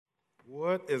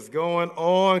What is going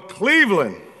on,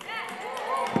 Cleveland?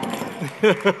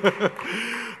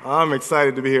 I'm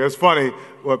excited to be here. It's funny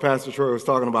what Pastor Troy was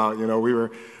talking about. You know, we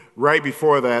were right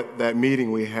before that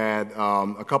meeting we had,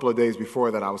 a couple of days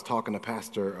before that, I was talking to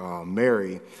Pastor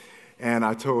Mary, and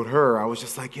I told her, I was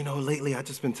just like, lately I've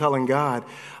just been telling God,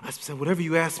 I said, whatever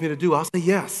you ask me to do, I'll say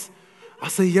yes. I'll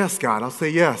say yes, God. I'll say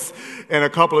yes. And a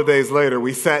couple of days later,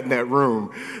 we sat in that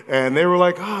room, and they were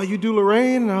like, oh, you do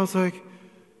Lorraine? And I was like,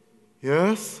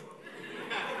 yes.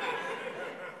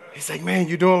 He's like, man,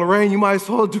 you're doing Lorraine, you might as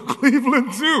well do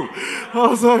Cleveland too. I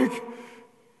was like,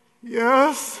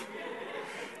 yes.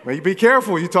 Man, you be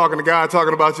careful. You're talking to God,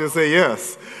 talking about you, and say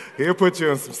yes. He'll put you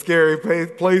in some scary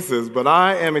places, but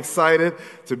I am excited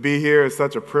to be here. It's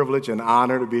such a privilege and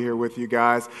honor to be here with you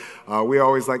guys. We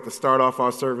always like to start off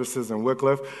our services in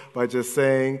Wycliffe by just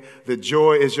saying that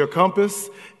joy is your compass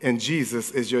and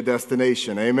Jesus is your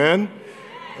destination. Amen?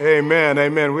 Amen,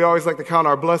 amen. We always like to count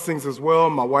our blessings as well.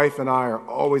 My wife and I are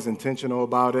always intentional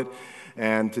about it.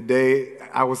 And today,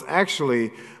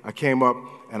 I came up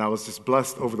and I was just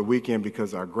blessed over the weekend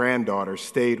because our granddaughter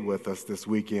stayed with us this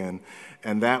weekend.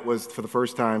 And that was for the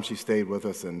first time she stayed with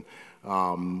us. And,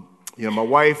 my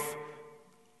wife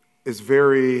is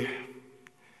very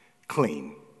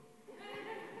clean.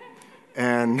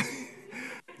 And,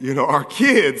 our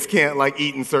kids can't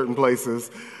eat in certain places.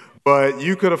 But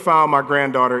you could have found my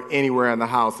granddaughter anywhere in the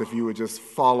house if you would just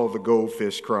follow the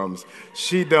goldfish crumbs.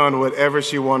 She done whatever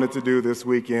she wanted to do this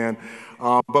weekend.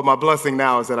 But my blessing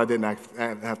now is that I didn't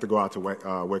have to go out to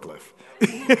Wycliffe.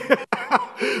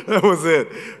 That was it.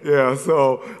 Yeah,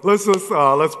 so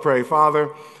let's pray.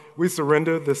 Father, we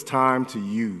surrender this time to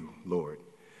you, Lord.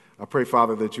 I pray,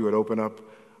 Father, that you would open up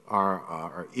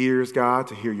our ears, God,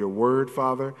 to hear your word,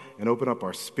 Father, and open up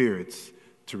our spirits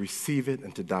to receive it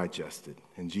and to digest it.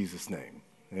 In Jesus' name,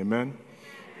 amen?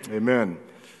 Amen.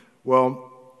 Well,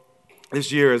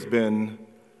 this year has been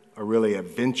a really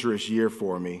adventurous year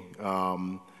for me.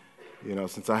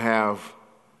 Since I'm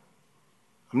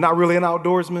not really an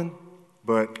outdoorsman,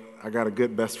 but I got a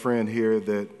good best friend here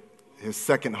that his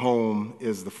second home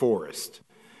is the forest.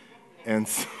 And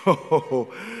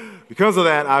so because of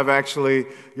that, I've actually,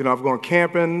 I've gone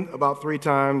camping about 3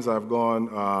 times. I've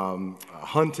gone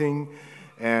hunting.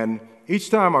 And each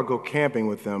time I go camping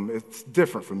with them, it's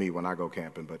different for me when I go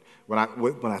camping, but when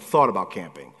I thought about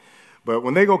camping. But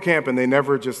when they go camping, they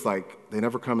never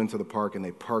come into the park and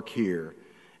they park here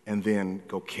and then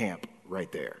go camp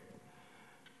right there.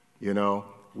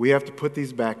 We have to put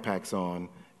these backpacks on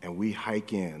and we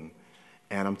hike in.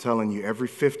 And I'm telling you, every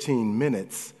 15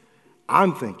 minutes,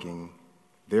 I'm thinking,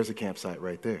 there's a campsite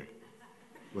right there.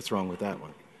 What's wrong with that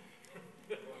one?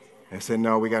 And I said,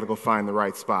 no, we got to go find the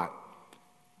right spot.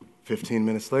 15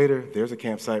 minutes later, there's a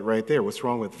campsite right there. What's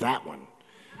wrong with that one?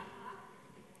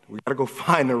 We got to go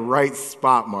find the right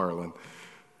spot, Marlon.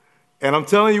 And I'm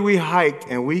telling you, we hiked,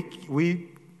 and we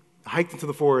hiked into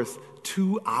the forest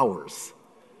 2 hours.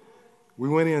 We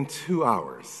went in 2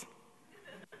 hours.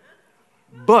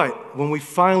 But when we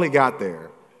finally got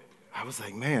there, I was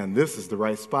like, man, this is the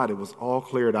right spot. It was all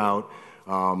cleared out.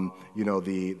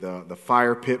 The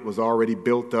fire pit was already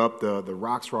built up. The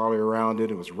rocks were already around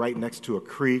it. It was right next to a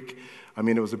creek. I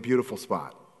mean, it was a beautiful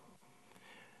spot.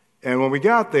 And when we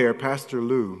got there, Pastor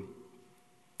Lou,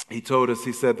 he told us,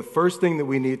 he said, the first thing that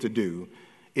we need to do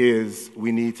is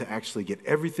we need to actually get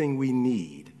everything we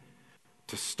need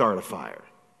to start a fire.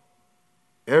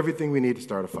 Everything we need to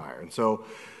start a fire. And so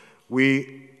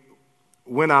we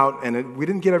went out, and we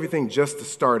didn't get everything just to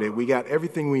start it. We got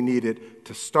everything we needed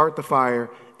to start the fire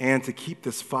and to keep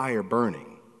this fire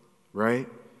burning, right?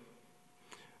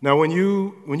 Now, when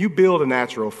you build a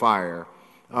natural fire,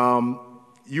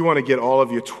 you want to get all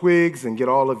of your twigs and get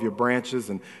all of your branches,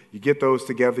 and you get those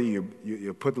together.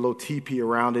 You put a little teepee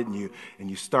around it, and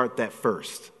you start that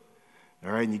first,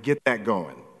 all right? And you get that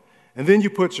going, and then you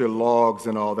put your logs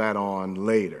and all that on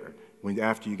later,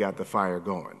 after you got the fire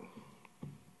going.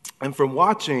 And from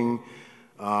watching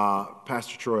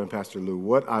Pastor Troy and Pastor Lou,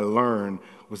 what I learned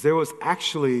was there was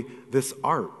actually this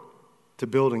art to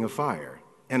building a fire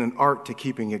and an art to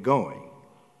keeping it going,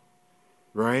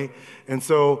 right? And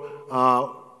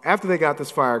so after they got this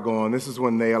fire going, this is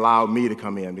when they allowed me to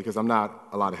come in because I'm not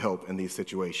a lot of help in these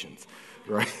situations,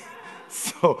 right?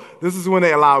 So this is when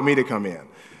they allowed me to come in.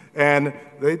 And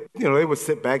they would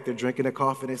sit back there drinking their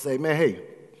coffee and they say, man, hey,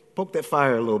 poke that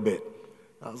fire a little bit.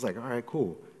 I was like, all right,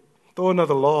 cool. Throw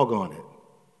another log on it,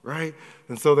 right?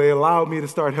 And so they allowed me to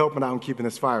start helping out and keeping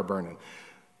this fire burning.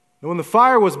 And when the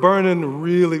fire was burning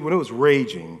when it was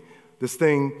raging,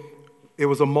 it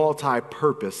was a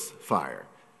multi-purpose fire.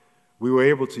 We were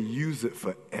able to use it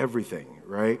for everything,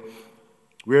 right?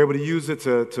 We were able to use it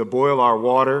to boil our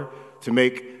water, to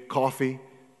make coffee.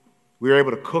 We were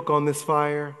able to cook on this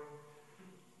fire.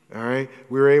 All right.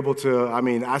 We were able to,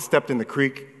 I stepped in the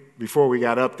creek before we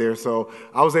got up there, so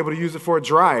I was able to use it for a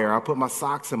dryer. I put my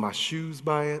socks and my shoes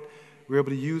by it. We were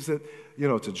able to use it,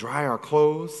 to dry our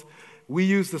clothes. We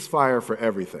used this fire for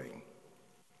everything.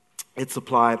 It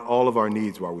supplied all of our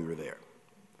needs while we were there.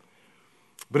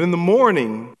 But in the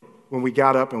morning, when we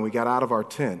got up and we got out of our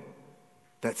tent,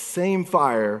 that same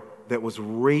fire that was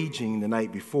raging the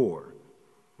night before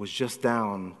was just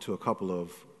down to a couple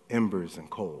of embers and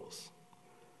coals.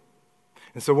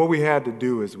 And so what we had to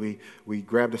do is we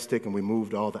grabbed a stick and we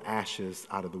moved all the ashes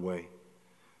out of the way.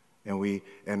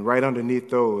 And right underneath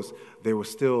those, there were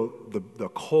still the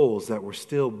coals that were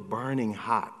still burning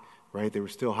hot, right? They were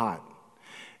still hot.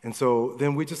 And so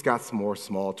then we just got some more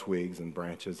small twigs and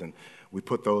branches, and we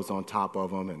put those on top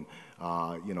of them and,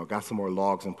 got some more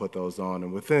logs and put those on.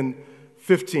 And within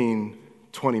 15,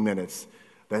 20 minutes,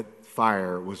 that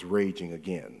fire was raging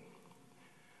again.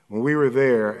 When we were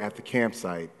there at the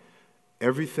campsite,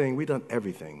 we done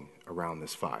everything around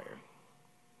this fire.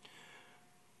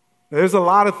 Now, there's a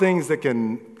lot of things that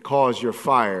can cause your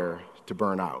fire to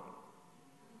burn out.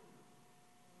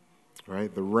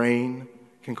 Right? The rain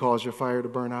can cause your fire to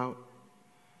burn out.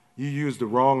 You use the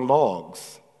wrong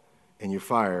logs and your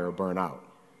fire will burn out.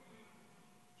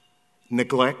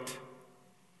 Neglect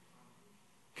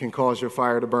can cause your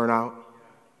fire to burn out.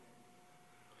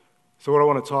 So what I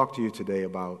want to talk to you today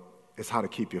about is how to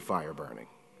keep your fire burning.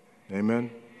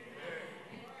 Amen?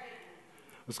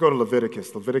 Let's go to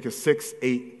Leviticus 6,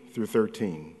 8 through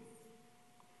 13.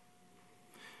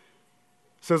 It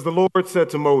says, the Lord said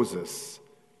to Moses,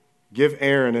 give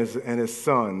Aaron and his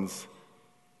sons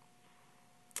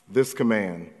this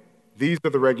command. These are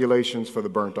the regulations for the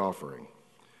burnt offering.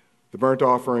 The burnt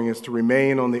offering is to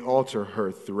remain on the altar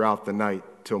hearth throughout the night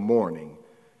till morning,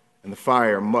 and the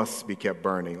fire must be kept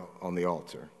burning on the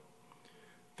altar.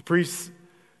 The priest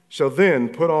shall then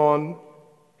put on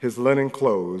his linen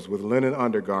clothes with linen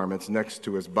undergarments next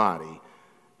to his body,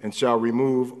 and shall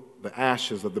remove the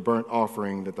ashes of the burnt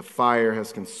offering that the fire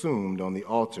has consumed on the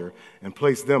altar, and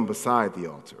place them beside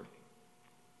the altar.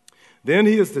 Then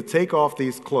he is to take off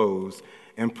these clothes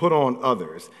and put on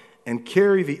others, and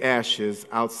carry the ashes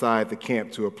outside the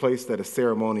camp to a place that is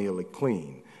ceremonially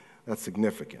clean. That's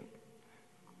significant.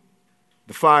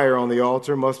 The fire on the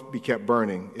altar must be kept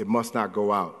burning. It must not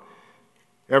go out.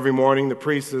 Every morning, the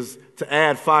priest is to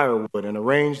add firewood and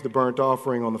arrange the burnt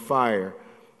offering on the fire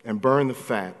and burn the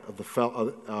fat of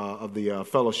the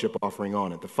fellowship offering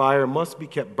on it. The fire must be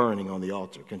kept burning on the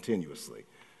altar continuously.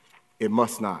 It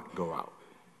must not go out.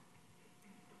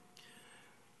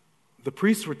 The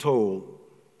priests were told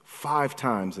 5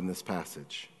 times in this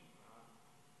passage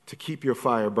to keep your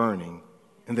fire burning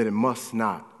and that it must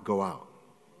not go out.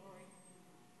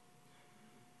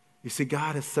 You see,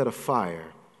 God has set a fire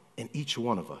in each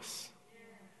one of us.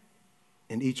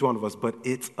 In each one of us, but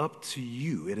it's up to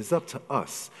you. It is up to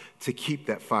us to keep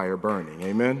that fire burning.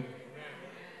 Amen?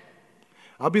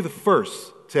 I'll be the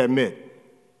first to admit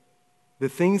that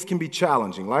things can be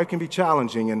challenging. Life can be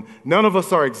challenging, and none of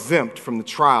us are exempt from the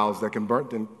trials that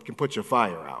can put your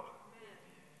fire out.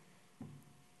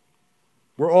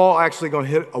 We're all actually going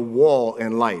to hit a wall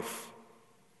in life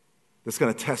that's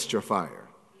going to test your fire.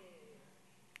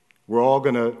 We're all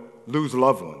going to lose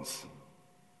loved ones.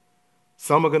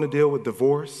 Some are going to deal with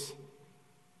divorce.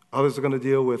 Others are going to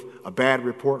deal with a bad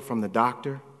report from the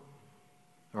doctor.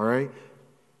 All right?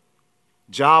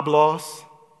 Job loss.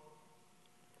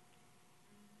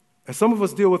 And some of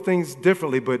us deal with things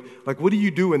differently, but what do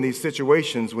you do in these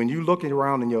situations when you're looking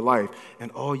around in your life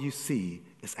and all you see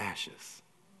is ashes?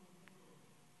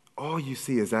 All you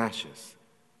see is ashes.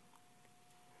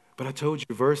 But I told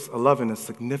you, verse 11 is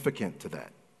significant to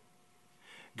that.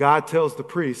 God tells the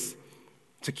priests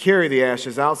to carry the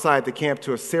ashes outside the camp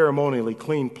to a ceremonially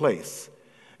clean place.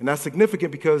 And that's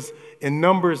significant because in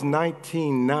Numbers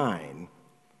 19:9,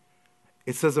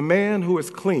 it says, a man who is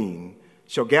clean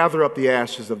shall gather up the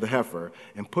ashes of the heifer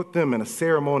and put them in a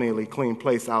ceremonially clean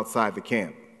place outside the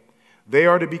camp. They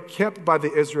are to be kept by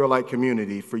the Israelite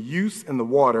community for use in the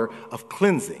water of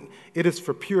cleansing. It is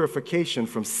for purification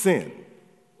from sin.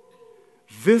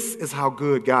 This is how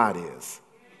good God is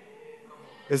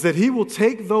that he will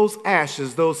take those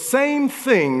ashes, those same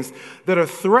things that are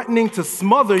threatening to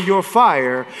smother your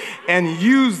fire, and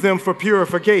use them for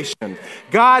purification.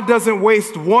 God doesn't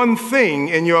waste one thing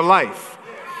in your life.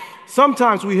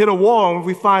 Sometimes we hit a wall and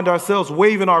we find ourselves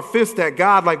waving our fist at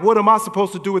God like, what am I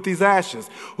supposed to do with these ashes?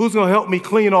 Who's going to help me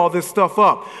clean all this stuff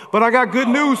up? But I got good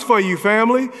news for you,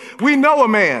 family. We know a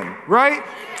man, right?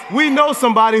 We know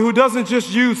somebody who doesn't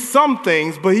just use some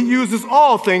things, but he uses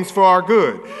all things for our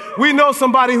good. We know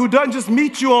somebody who doesn't just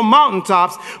meet you on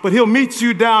mountaintops, but he'll meet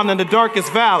you down in the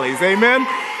darkest valleys. Amen?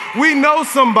 We know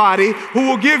somebody who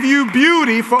will give you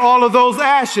beauty for all of those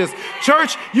ashes.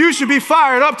 Church, you should be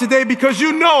fired up today because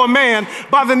you know a man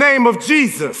by the name of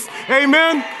Jesus.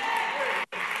 Amen?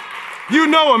 You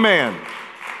know a man.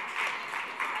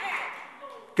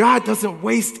 God doesn't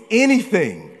waste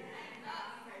anything.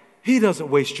 He doesn't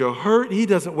waste your hurt. He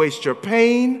doesn't waste your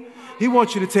pain. He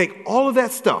wants you to take all of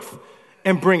that stuff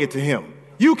and bring it to him.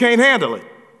 You can't handle it.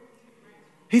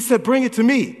 He said, bring it to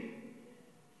me.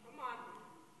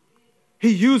 He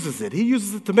uses it. He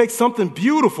uses it to make something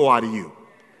beautiful out of you.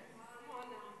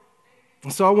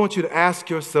 And so I want you to ask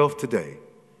yourself today,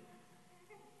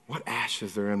 what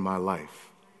ashes are in my life?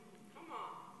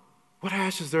 What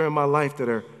ashes are in my life that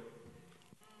are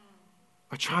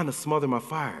trying to smother my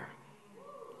fire?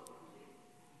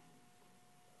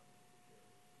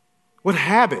 What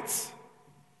habits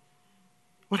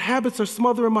are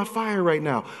smothering my fire right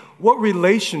now? What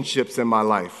relationships in my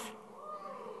life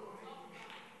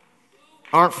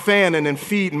aren't fanning and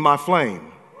feeding my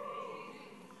flame?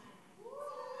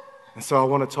 And so I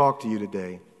want to talk to you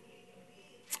today.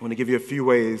 I want to give you a few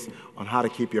ways on how to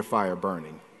keep your fire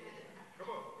burning.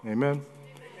 Amen?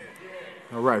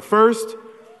 All right, first,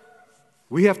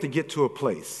 we have to get to a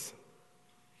place.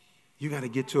 You got to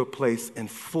get to a place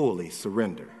and fully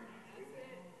surrender.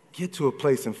 Get to a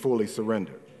place and fully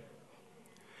surrender.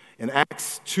 In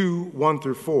Acts 2, 1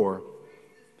 through 4,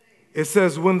 it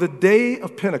says, when the day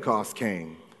of Pentecost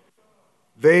came,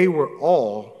 they were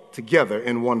all together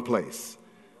in one place.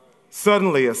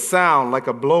 Suddenly, a sound like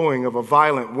a blowing of a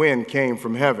violent wind came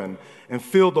from heaven and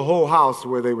filled the whole house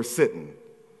where they were sitting.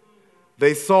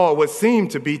 They saw what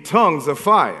seemed to be tongues of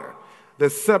fire that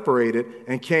separated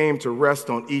and came to rest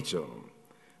on each of them.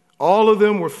 All of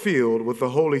them were filled with the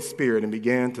Holy Spirit and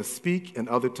began to speak in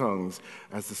other tongues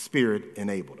as the Spirit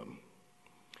enabled them.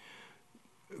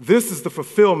 This is the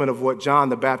fulfillment of what John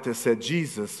the Baptist said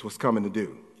Jesus was coming to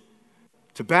do,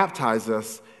 to baptize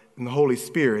us in the Holy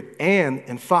Spirit and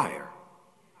in fire.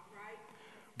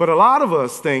 But a lot of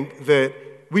us think that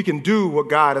we can do what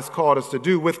God has called us to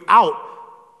do without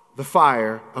the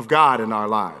fire of God in our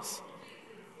lives.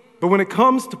 But when it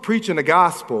comes to preaching the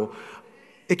gospel,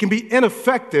 it can be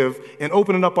ineffective in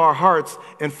opening up our hearts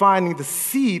and finding the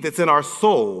seed that's in our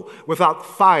soul without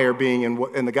fire being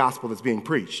in the gospel that's being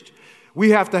preached.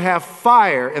 We have to have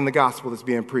fire in the gospel that's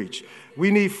being preached.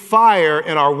 We need fire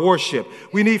in our worship.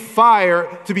 We need fire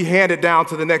to be handed down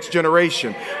to the next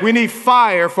generation. We need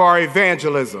fire for our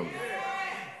evangelism.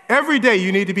 Every day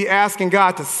you need to be asking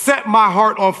God to set my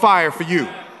heart on fire for you.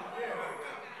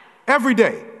 Every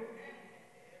day.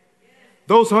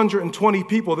 Those 120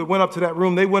 people that went up to that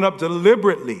room, they went up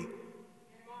deliberately,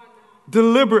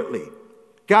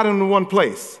 got into one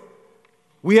place.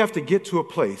 We have to get to a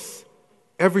place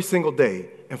every single day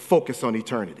and focus on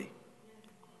eternity.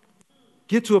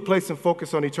 Get to a place and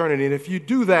focus on eternity. And if you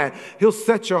do that, he'll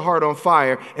set your heart on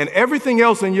fire, and everything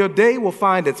else in your day will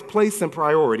find its place and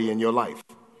priority in your life.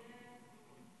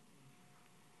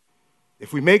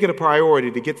 If we make it a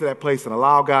priority to get to that place and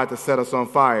allow God to set us on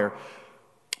fire,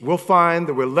 we'll find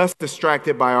that we're less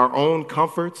distracted by our own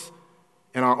comforts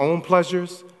and our own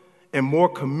pleasures and more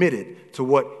committed to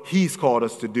what he's called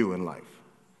us to do in life,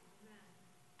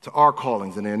 to our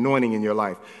callings and the anointing in your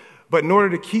life. But in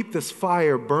order to keep this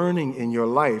fire burning in your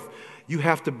life, you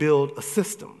have to build a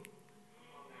system.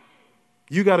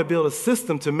 You got to build a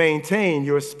system to maintain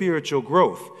your spiritual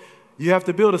growth. You have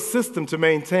to build a system to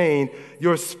maintain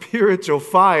your spiritual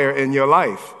fire in your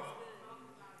life.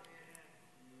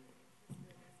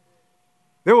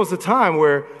 There was a time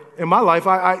where in my life,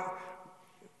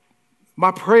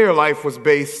 my prayer life was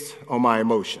based on my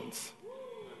emotions.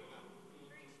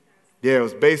 Yeah, it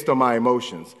was based on my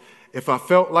emotions. If I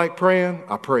felt like praying,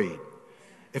 I prayed.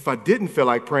 If I didn't feel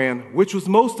like praying, which was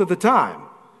most of the time,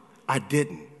 I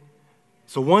didn't.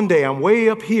 So one day I'm way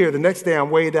up here, the next day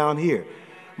I'm way down here.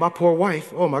 My poor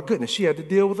wife, oh my goodness, she had to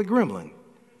deal with a gremlin.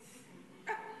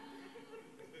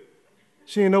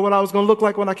 She didn't know what I was going to look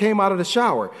like when I came out of the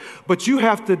shower. But you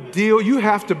have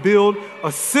to build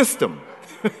a system.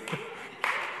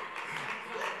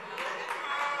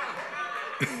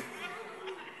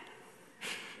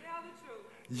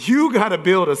 You got to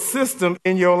build a system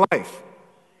in your life.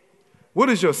 What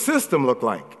does your system look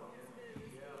like?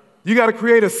 You got to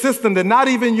create a system that not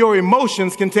even your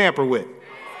emotions can tamper with.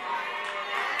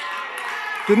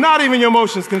 That not even your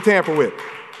emotions can tamper with.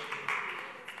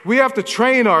 We have to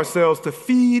train ourselves to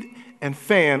feed and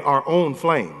fan our own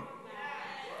flame.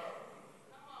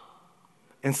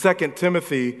 In 2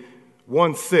 Timothy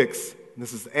 1:6,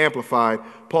 this is amplified,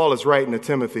 Paul is writing to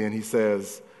Timothy and he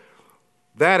says,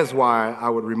 "That is why I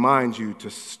would remind you to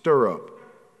stir up,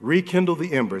 rekindle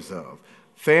the embers of,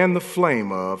 fan the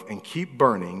flame of, and keep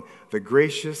burning the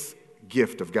gracious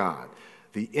gift of God,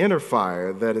 the inner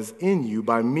fire that is in you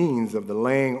by means of the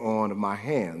laying on of my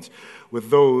hands with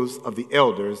those of the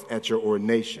elders at your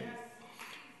ordination."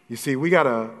 You see, we got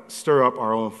to stir up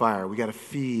our own fire. We got to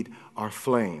feed our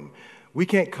flame. We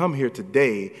can't come here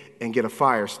today and get a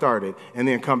fire started and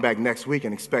then come back next week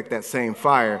and expect that same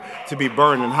fire to be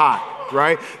burning hot,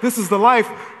 right? This is the life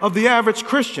of the average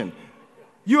Christian.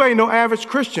 You ain't no average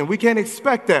Christian. We can't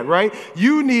expect that, right?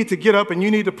 You need to get up and you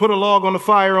need to put a log on the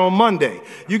fire on Monday.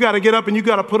 You got to get up and you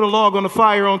got to put a log on the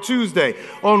fire on Tuesday,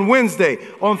 on Wednesday,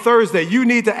 on Thursday. You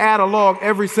need to add a log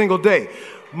every single day.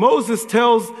 Moses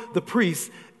tells the priests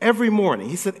every morning,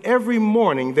 he said every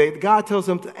morning, God tells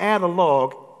them to add a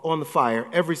log on the fire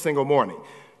every single morning.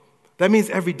 That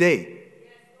means every day.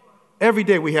 Every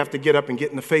day we have to get up and get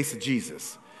in the face of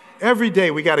Jesus. Every day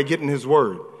we got to get in his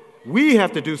word. We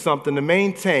have to do something to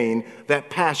maintain that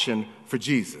passion for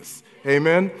Jesus.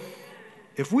 Amen?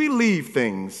 If we leave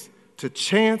things to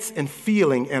chance and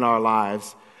feeling in our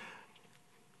lives,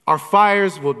 our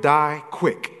fires will die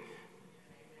quick.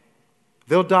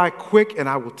 They'll die quick, and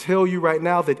I will tell you right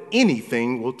now that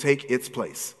anything will take its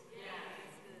place.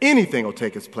 Anything will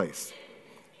take its place.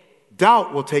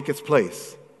 Doubt will take its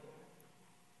place.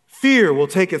 Fear will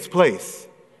take its place.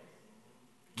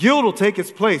 Guilt will take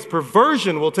its place.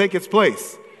 Perversion will take its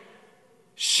place.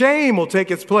 Shame will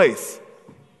take its place.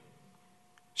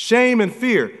 Shame and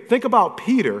fear. Think about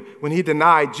Peter when he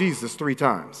denied Jesus 3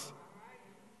 times.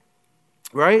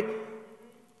 Right?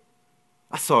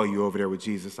 I saw you over there with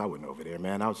Jesus. I wasn't over there,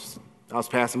 man. I was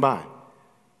passing by.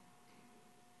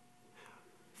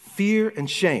 Fear and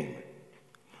shame.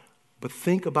 But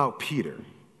think about Peter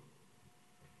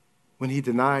when he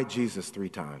denied Jesus 3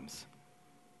 times.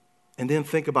 And then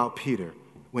think about Peter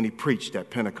when he preached at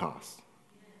Pentecost.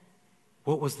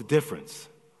 What was the difference?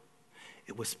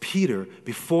 It was Peter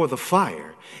before the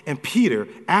fire and Peter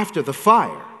after the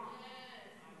fire.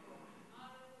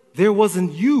 There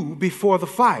wasn't you before the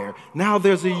fire. Now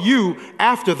there's a you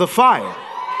after the fire.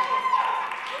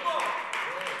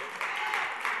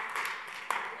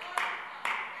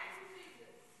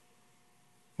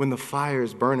 When the fire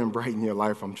is burning bright in your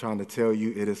life, I'm trying to tell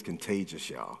you, it is contagious,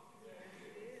 y'all.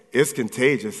 It's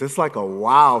contagious. It's like a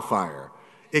wildfire.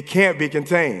 It can't be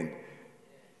contained.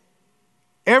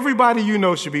 Everybody you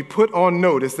know should be put on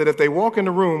notice that if they walk in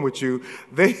the room with you,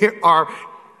 they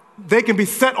can be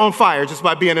set on fire just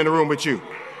by being in the room with you.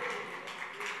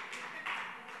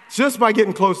 Just by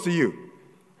getting close to you.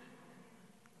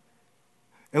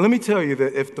 And let me tell you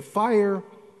that if the fire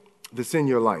that's in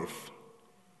your life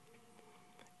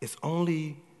is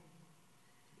only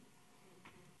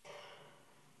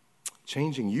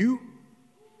changing you,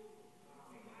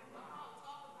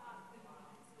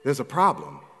 there's a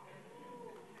problem.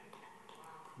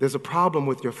 There's a problem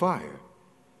with your fire.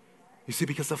 You see,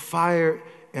 because the fire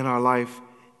in our life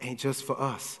ain't just for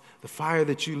us. The fire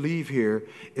that you leave here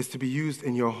is to be used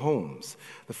in your homes.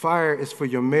 The fire is for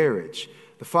your marriage.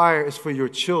 The fire is for your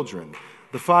children.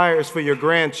 The fire is for your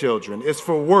grandchildren. It's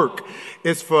for work.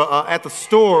 It's for at the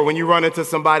store when you run into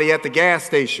somebody at the gas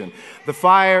station. The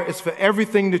fire is for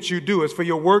everything that you do. It's for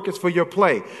your work. It's for your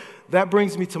play. That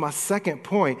brings me to my second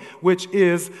point, which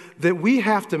is that we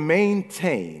have to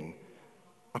maintain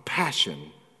a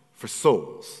passion for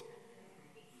souls.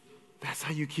 That's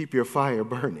how you keep your fire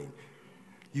burning.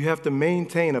 You have to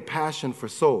maintain a passion for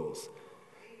souls.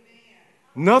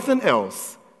 Nothing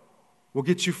else will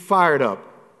get you fired up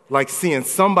like seeing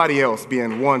somebody else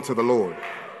being won to the Lord.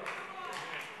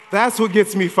 That's what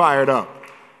gets me fired up.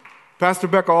 Pastor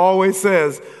Becker always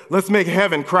says, let's make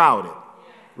heaven crowded,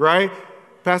 right?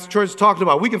 Pastor Church talked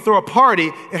about we can throw a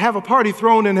party and have a party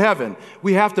thrown in heaven.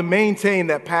 We have to maintain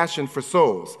that passion for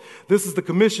souls. This is the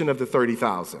commission of the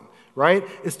 30,000, right?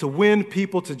 It's to win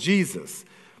people to Jesus.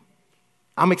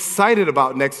 I'm excited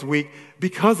about next week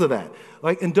because of that.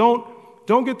 And don't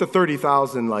get the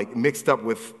 30,000 mixed up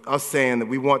with us saying that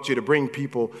we want you to bring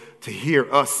people to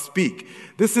hear us speak.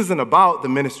 This isn't about the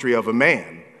ministry of a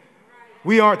man.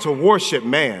 We aren't to worship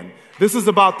man. This is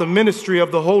about the ministry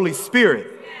of the Holy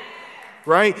Spirit,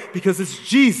 right? Because it's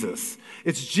Jesus.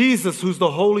 It's Jesus who's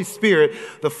the Holy Spirit,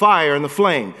 the fire and the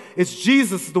flame. It's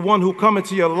Jesus, the one who will come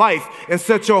into your life and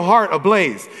set your heart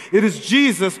ablaze. It is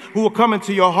Jesus who will come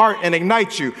into your heart and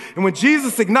ignite you. And when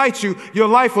Jesus ignites you, your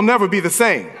life will never be the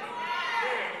same.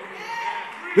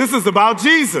 This is about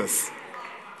Jesus.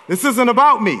 This isn't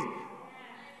about me.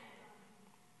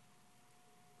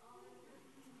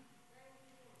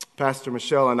 Pastor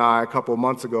Michelle and I, a couple of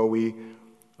months ago, we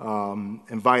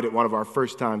invited one of our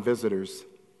first-time visitors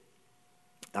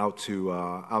out to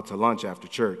lunch after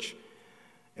church.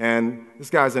 And this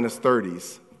guy's in his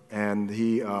 30s, and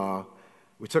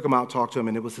we took him out, talked to him,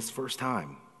 and it was his first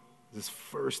time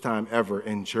ever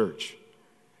in church.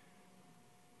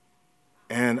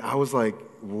 And I was like,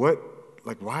 what?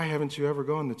 Like, why haven't you ever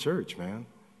gone to church, man?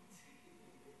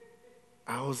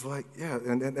 I was like, yeah.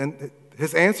 And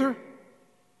his answer?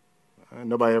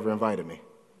 Nobody ever invited me.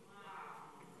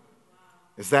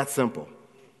 It's that simple.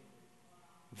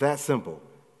 That simple.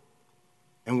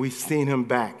 And we've seen him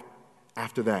back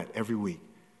after that every week,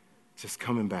 just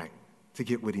coming back to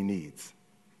get what he needs.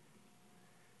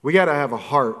 We got to have a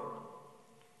heart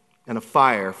and a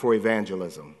fire for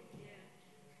evangelism.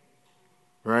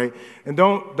 Right? And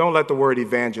don't let the word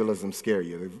evangelism scare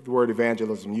you. The word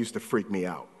evangelism used to freak me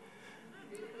out.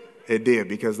 It did,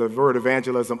 because the word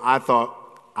evangelism, I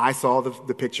saw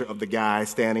the picture of the guy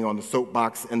standing on the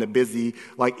soapbox in the busy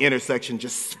intersection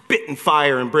just spitting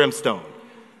fire and brimstone.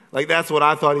 That's what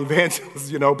I thought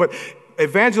evangelism, But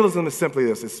evangelism is simply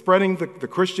this. It's spreading the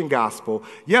Christian gospel,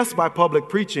 yes, by public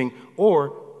preaching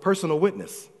or personal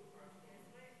witness.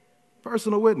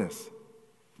 Personal witness.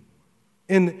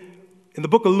 In the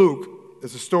book of Luke,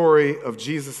 there's a story of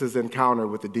Jesus' encounter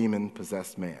with a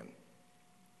demon-possessed man.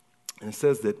 And it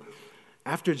says that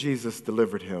after Jesus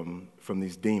delivered him from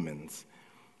these demons,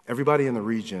 everybody in the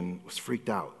region was freaked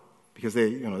out because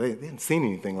they hadn't seen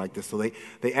anything like this. So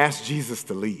they asked Jesus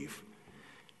to leave,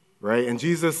 right? And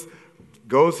Jesus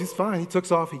goes, he's fine. He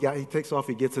takes off, he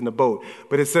gets in the boat.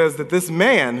 But it says that this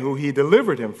man who he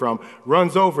delivered him from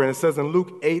runs over, and it says in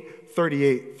Luke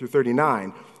 8:38 through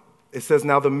 39, it says,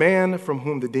 now the man from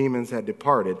whom the demons had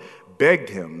departed begged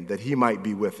him that he might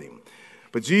be with him.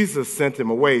 But Jesus sent him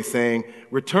away, saying,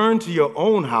 return to your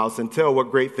own house and tell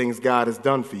what great things God has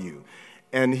done for you.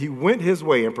 And he went his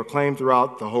way and proclaimed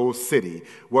throughout the whole city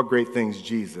what great things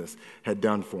Jesus had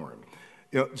done for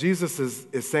him. Jesus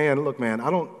is saying, look, man, I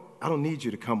don't need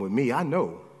you to come with me. I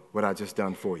know what I just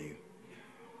done for you.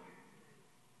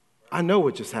 I know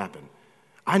what just happened.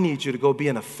 I need you to go be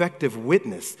an effective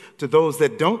witness to those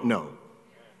that don't know,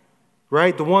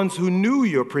 right? The ones who knew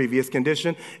your previous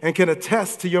condition and can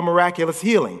attest to your miraculous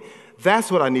healing.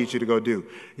 That's what I need you to go do.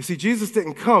 You see, Jesus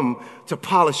didn't come to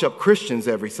polish up Christians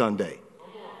every Sunday.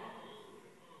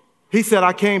 He said,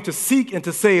 I came to seek and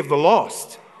to save the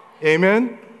lost.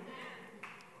 Amen?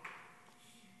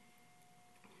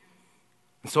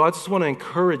 And so I just want to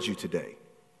encourage you today.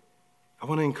 I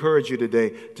want to encourage you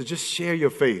today to just share your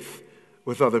faith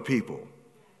with other people.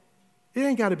 It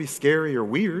ain't got to be scary or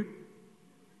weird,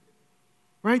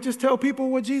 right? Just tell people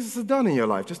what Jesus has done in your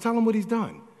life. Just tell them what he's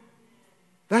done.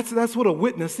 That's what a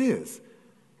witness is.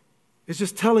 It's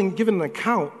just giving an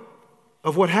account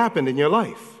of what happened in your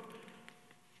life.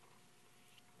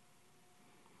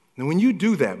 And when you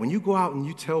do that, when you go out and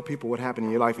you tell people what happened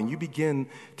in your life and you begin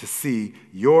to see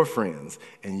your friends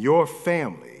and your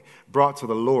family brought to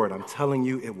the Lord, I'm telling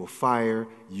you, it will fire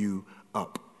you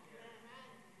up.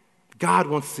 God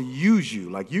wants to use you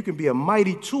like you can be a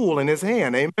mighty tool in his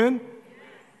hand. Amen?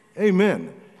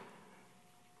 Amen.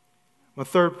 My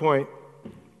third point,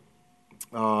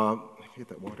 get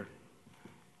that water,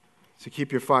 to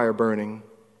keep your fire burning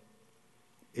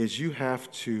is you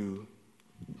have to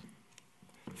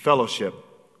fellowship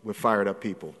with fired up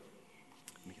people.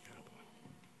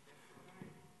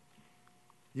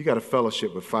 You got to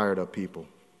fellowship with fired up people.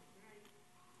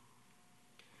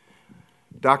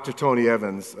 Dr. Tony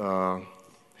Evans,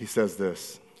 he says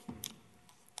this.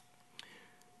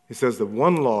 He says that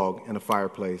one log in a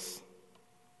fireplace,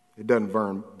 it doesn't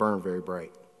burn very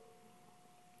bright.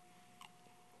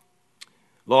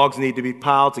 Logs need to be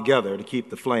piled together to keep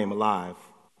the flame alive.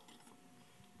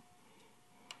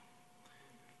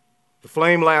 The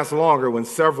flame lasts longer when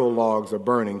several logs are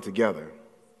burning together.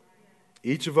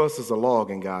 Each of us is a log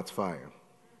in God's fire.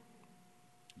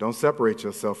 Don't separate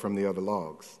yourself from the other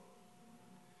logs.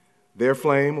 Their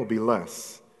flame will be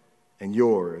less, and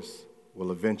yours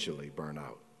will eventually burn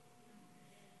out.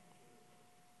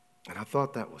 And I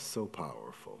thought that was so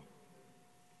powerful.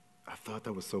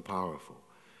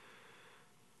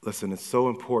 Listen, it's so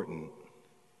important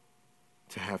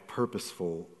to have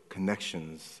purposeful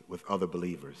connections with other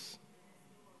believers.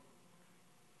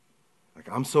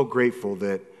 I'm so grateful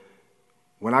that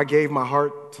when I gave my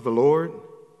heart to the Lord,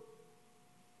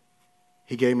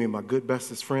 he gave me my good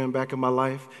bestest friend back in my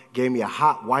life, gave me a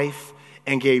hot wife,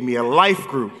 and gave me a life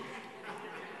group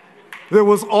that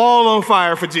was all on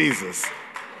fire for Jesus.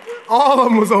 All of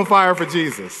them was on fire for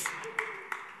Jesus.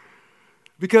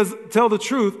 Because, tell the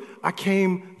truth, I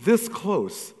came this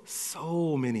close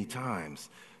so many times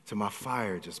to my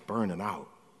fire just burning out.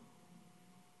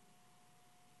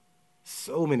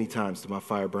 So many times to my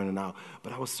fire burning out.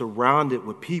 But I was surrounded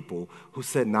with people who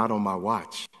said, not on my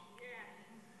watch.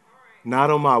 Not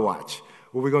on my watch.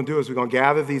 What we're going to do is we're going to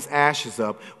gather these ashes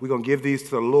up. We're going to give these to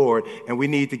the Lord, and we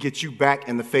need to get you back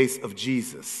in the face of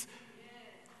Jesus.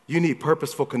 You need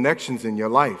purposeful connections in your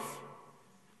life.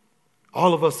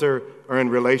 All of us are in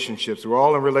relationships. We're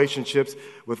all in relationships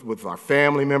with our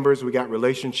family members. We got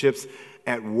relationships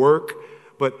at work.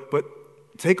 But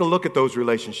take a look at those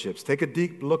relationships. Take a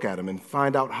deep look at them and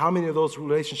find out how many of those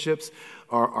relationships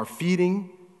are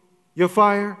feeding your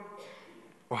fire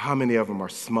or how many of them are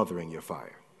smothering your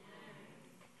fire.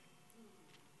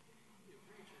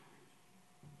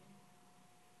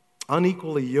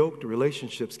 Unequally yoked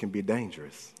relationships can be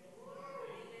dangerous.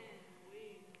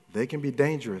 They can be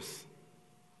dangerous.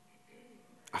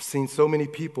 I've seen so many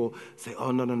people say,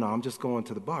 oh, no, I'm just going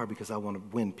to the bar because I want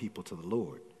to win people to the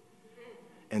Lord.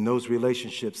 And those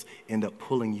relationships end up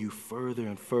pulling you further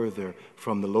and further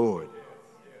from the Lord.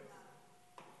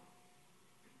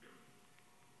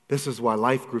 This is why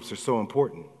life groups are so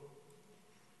important.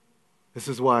 This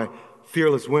is why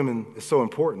Fearless Women is so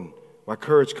important. Why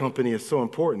Courage Company is so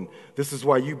important. This is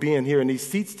why you being here in these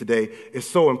seats today is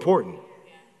so important.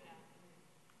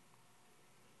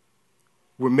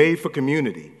 We're made for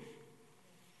community.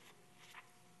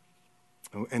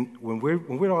 And when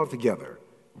we're all together,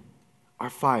 our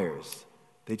fires,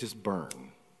 they just burn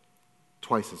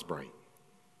twice as bright.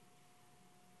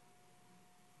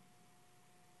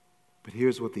 But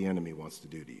here's what the enemy wants to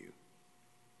do to you.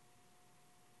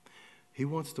 He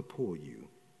wants to pull you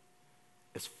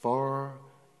as far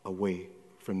away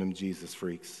from them Jesus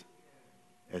freaks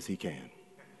as he can.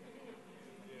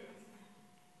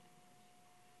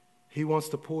 He wants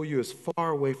to pull you as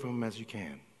far away from him as you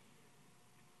can.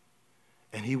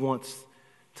 And he wants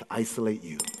to isolate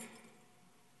you.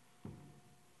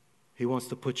 He wants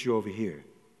to put you over here.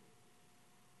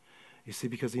 You see,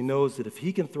 because he knows that if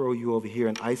he can throw you over here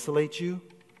and isolate you,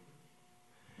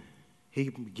 he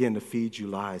can begin to feed you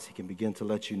lies. He can begin to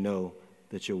let you know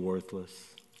that you're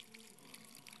worthless.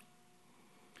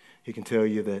 He can tell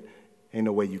you that ain't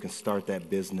no way you can start that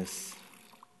business.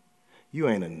 You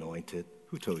ain't anointed.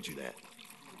 Who told you that?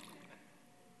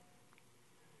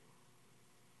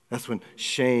 That's when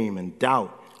shame and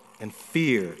doubt and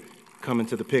fear come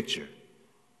into the picture.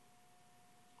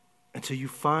 Until you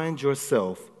find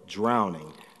yourself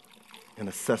drowning in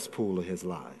a cesspool of his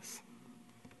lies.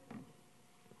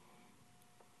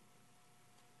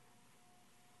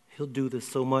 He'll do this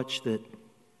so much that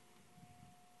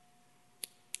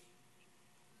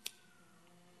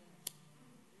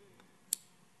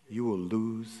you will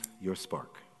lose your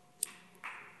spark.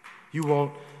 You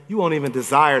won't even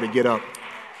desire to get up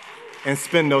and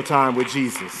spend no time with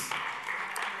Jesus.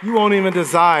 You won't even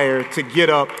desire to get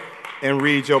up and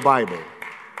read your Bible.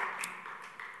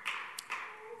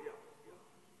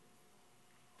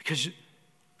 Because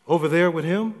over there with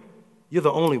him, you're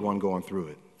the only one going through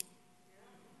it.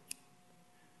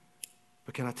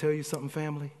 But can I tell you something,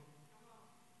 family?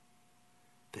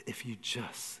 That if you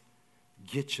just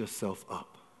get yourself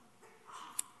up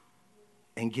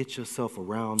and get yourself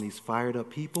around these fired up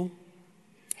people,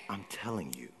 I'm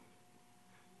telling you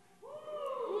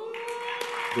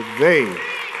that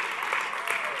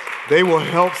they will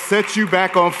help set you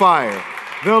back on fire.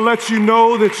 They'll let you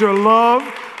know that you're loved.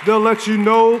 They'll let you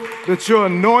know that you're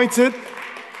anointed,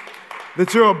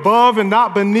 that you're above and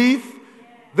not beneath.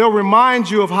 They'll remind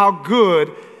you of how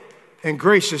good and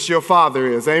gracious your Father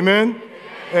is. Amen?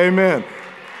 Amen.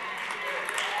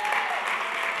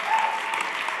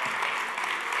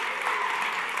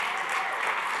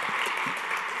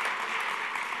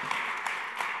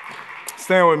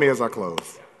 Stand with me as I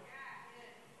close.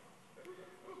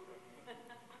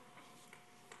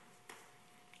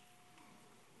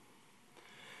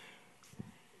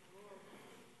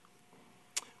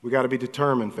 We got to be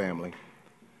determined, family.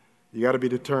 You got to be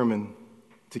determined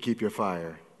to keep your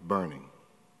fire burning.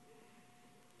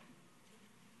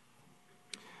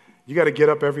 You got to get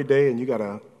up every day and you got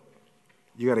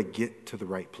to get to the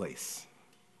right place.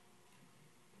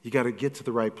 You got to get to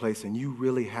the right place, and you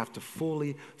really have to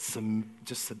fully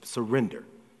just surrender.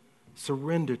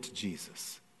 Surrender to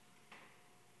Jesus.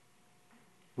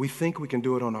 We think we can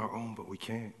do it on our own, but we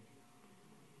can't.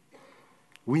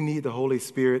 We need the Holy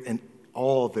Spirit in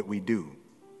all that we do.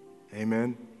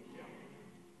 Amen?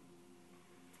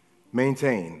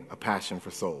 Maintain a passion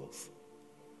for souls.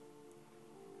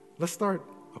 Let's start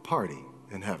a party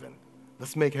in heaven.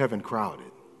 Let's make heaven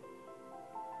crowded.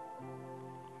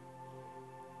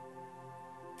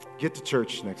 get to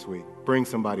church next week. Bring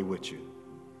somebody with you.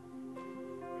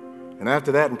 And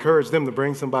after that, encourage them to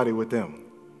bring somebody with them.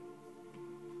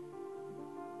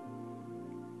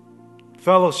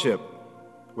 Fellowship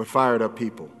with fired up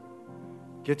people.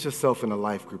 Get yourself in a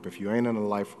life group. If you ain't in a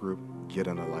life group, get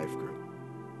in a life group.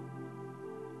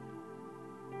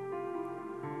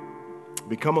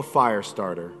 Become a fire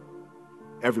starter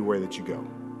everywhere that you go.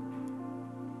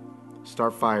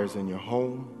 Start fires in your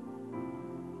home.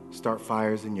 Start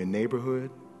fires in your neighborhood,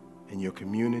 in your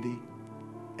community,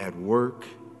 at work.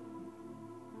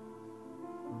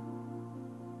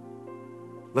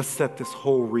 Let's set this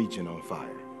whole region on fire.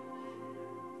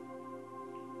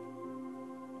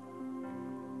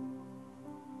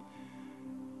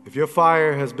 If your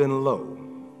fire has been low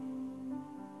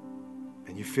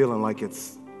and you're feeling like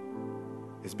it's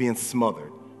being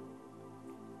smothered,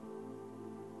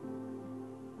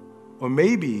 or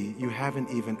maybe you haven't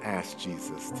even asked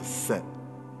Jesus to set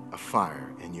a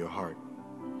fire in your heart,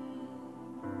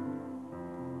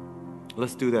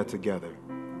 let's do that together,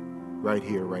 right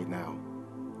here, right now.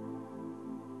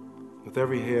 With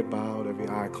every head bowed, every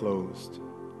eye closed,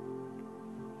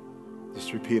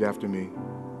 just repeat after me.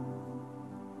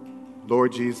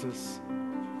 Lord Jesus,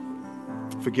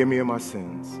 forgive me of my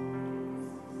sins.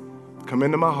 Come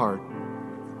into my heart.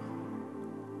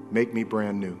 Make me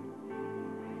brand new.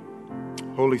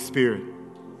 Holy Spirit,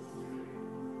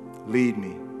 lead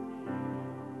me,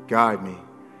 guide me.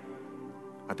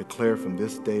 I declare from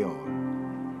this day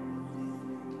on,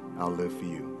 I'll live for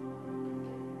you.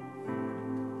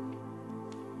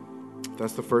 If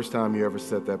that's the first time you ever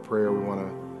said that prayer, we want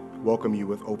to welcome you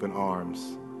with open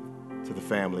arms to the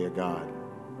family of God.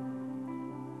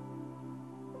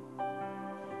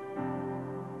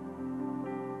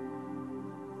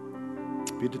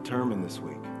 Be determined this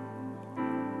week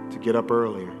to get up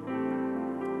earlier.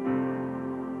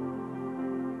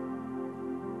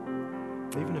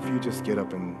 Even if you just get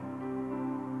up and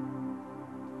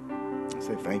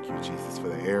say, thank you, Jesus, for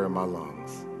the air in my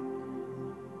lungs.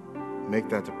 Make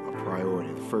that a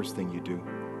priority, the first thing you do.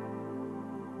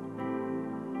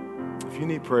 If you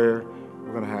need prayer,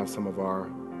 we're going to have some of our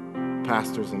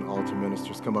pastors and altar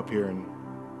ministers come up here, and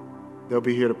they'll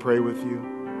be here to pray with you.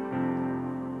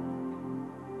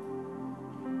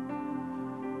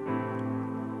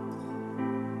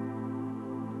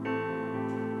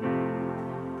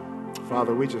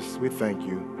 Father, we thank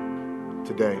you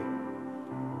today.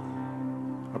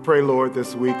 I pray, Lord,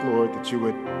 this week, Lord, that you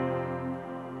would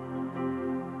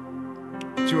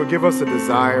give us a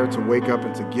desire to wake up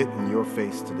and to get in your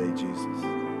face today, Jesus.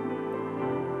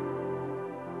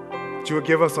 That you would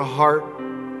give us a heart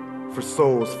for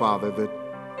souls, Father, that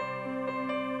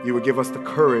you would give us the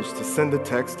courage to send a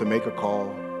text, to make a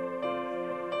call,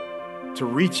 to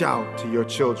reach out to your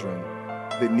children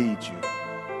that need you.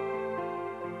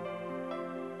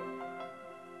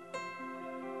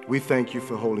 We thank you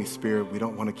for Holy Spirit. We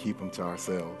don't want to keep him to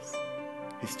ourselves.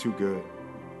 He's too good.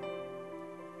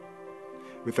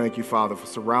 We thank you, Father, for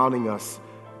surrounding us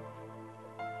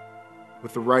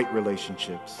with the right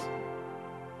relationships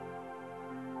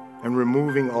and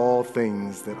removing all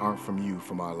things that aren't from you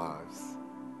from our lives.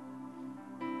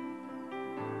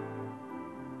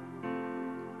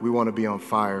 We want to be on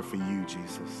fire for you,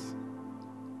 Jesus.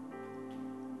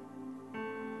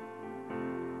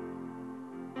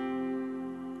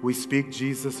 We speak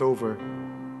Jesus over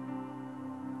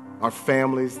our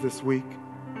families this week.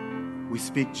 We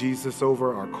speak Jesus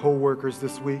over our co-workers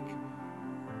this week.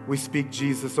 We speak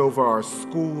Jesus over our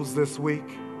schools this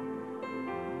week.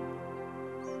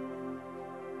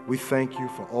 We thank you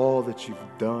for all that you've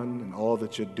done and all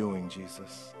that you're doing,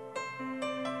 Jesus.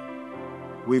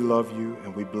 We love you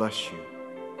and we bless you.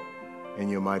 In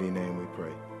your mighty name we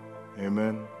pray.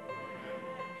 Amen.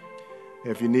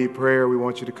 If you need prayer, we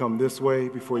want you to come this way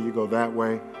before you go that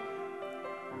way.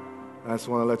 I just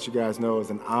want to let you guys know it's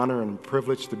an honor and a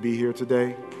privilege to be here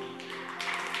today.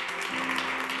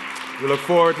 We look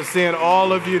forward to seeing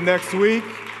all of you next week.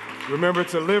 Remember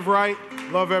to live right,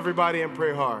 love everybody, and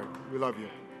pray hard. We love you.